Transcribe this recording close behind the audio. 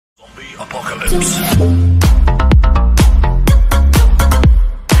Apocalypse.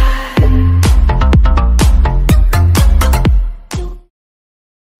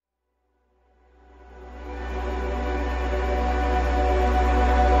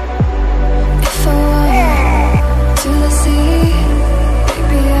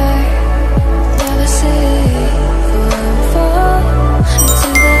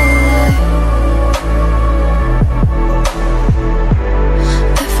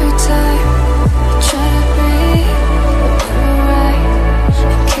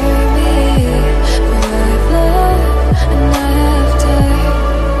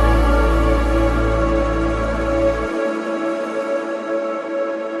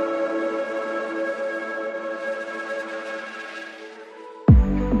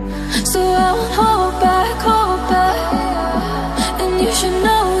 So I won't hold back, and you should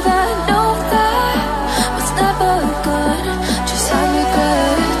know that what's never good, just have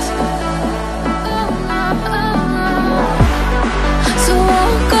regrets. So I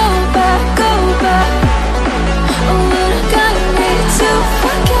won't go back, oh, but I gotta need to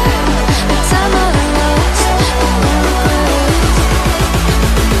forget the time I lost,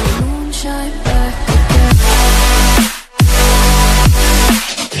 moonshine back again.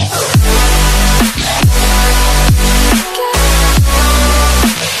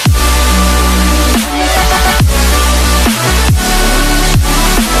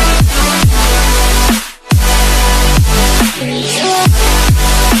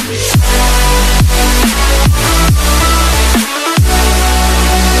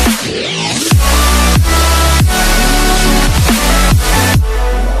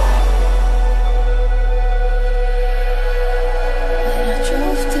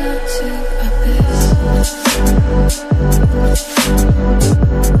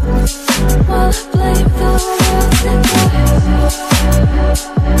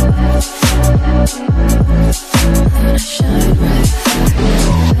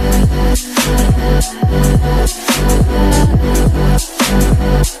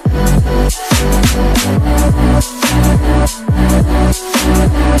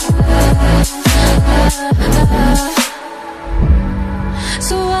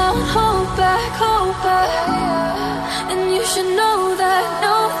 So I won't hold back, and you should know that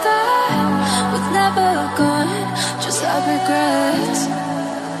what's never gone, just have regrets.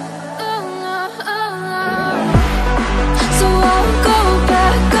 So I won't go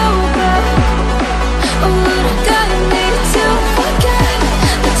back, oh, but I gotta need to forget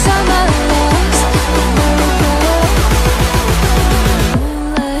the time I lost, won't let me forget.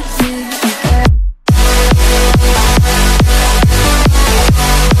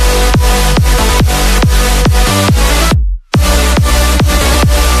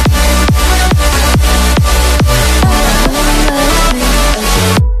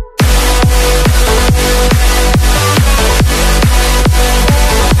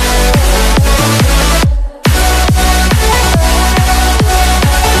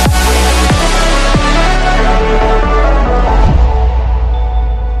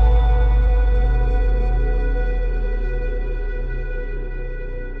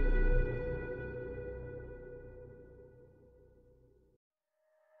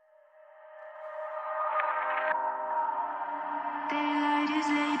 Daylight is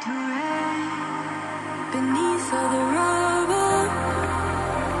laid to rest beneath all the rubble,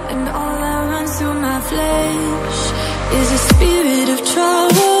 and all that runs through my flesh is a spirit of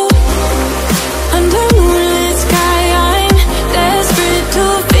trouble. Under moonlit sky, I'm desperate to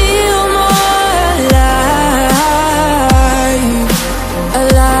feel more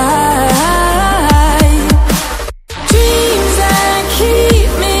alive. Dreams that keep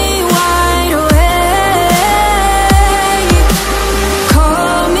me wide awake,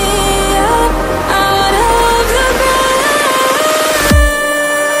 call me up out of the grave.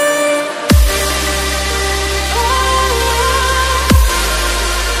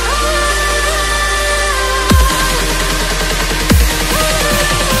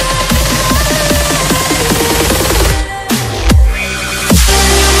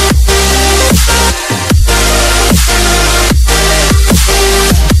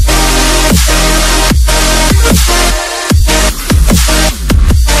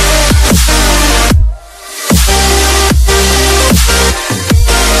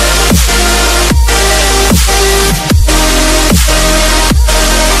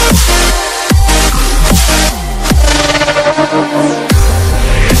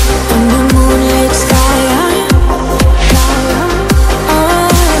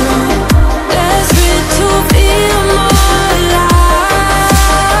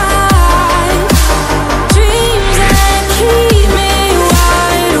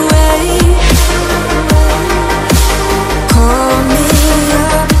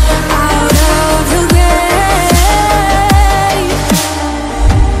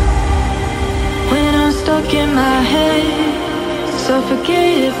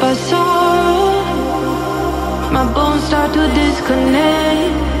 suffocated by sorrow. My bones start to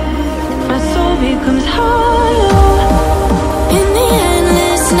disconnect. My soul becomes hollow. In the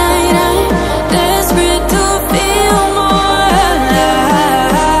endless night, I'm desperate to feel more alive.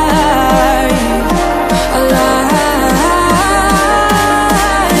 Alive.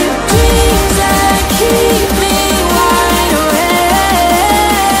 Dreams that keep me wide awake.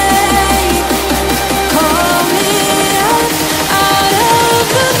 Call me up out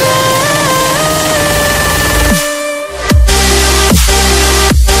of the bed.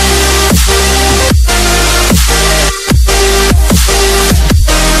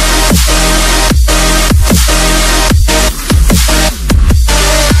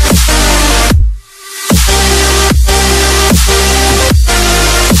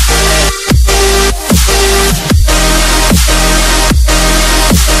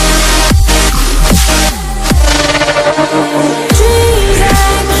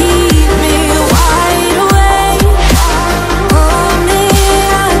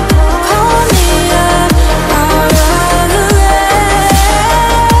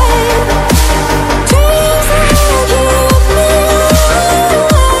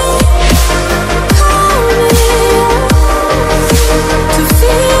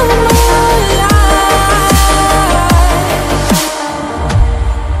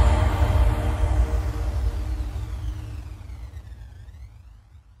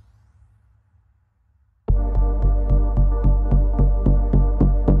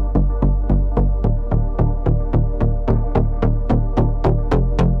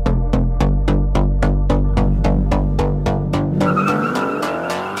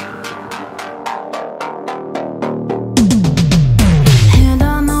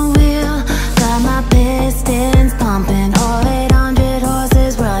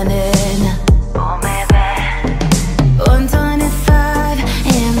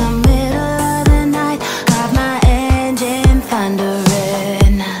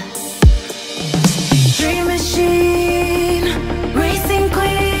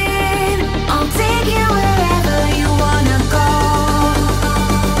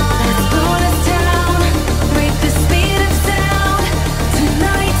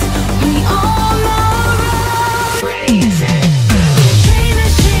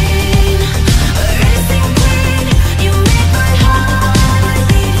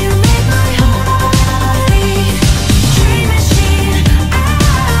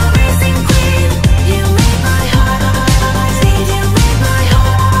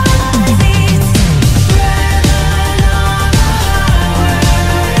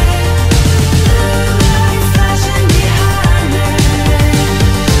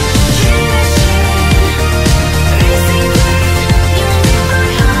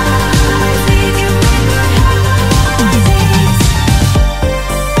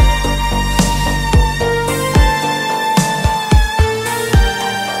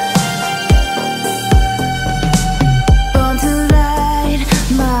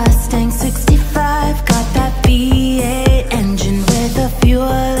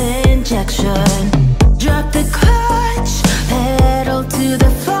 Drop the clutch, pedal to the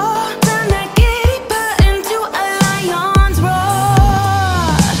floor.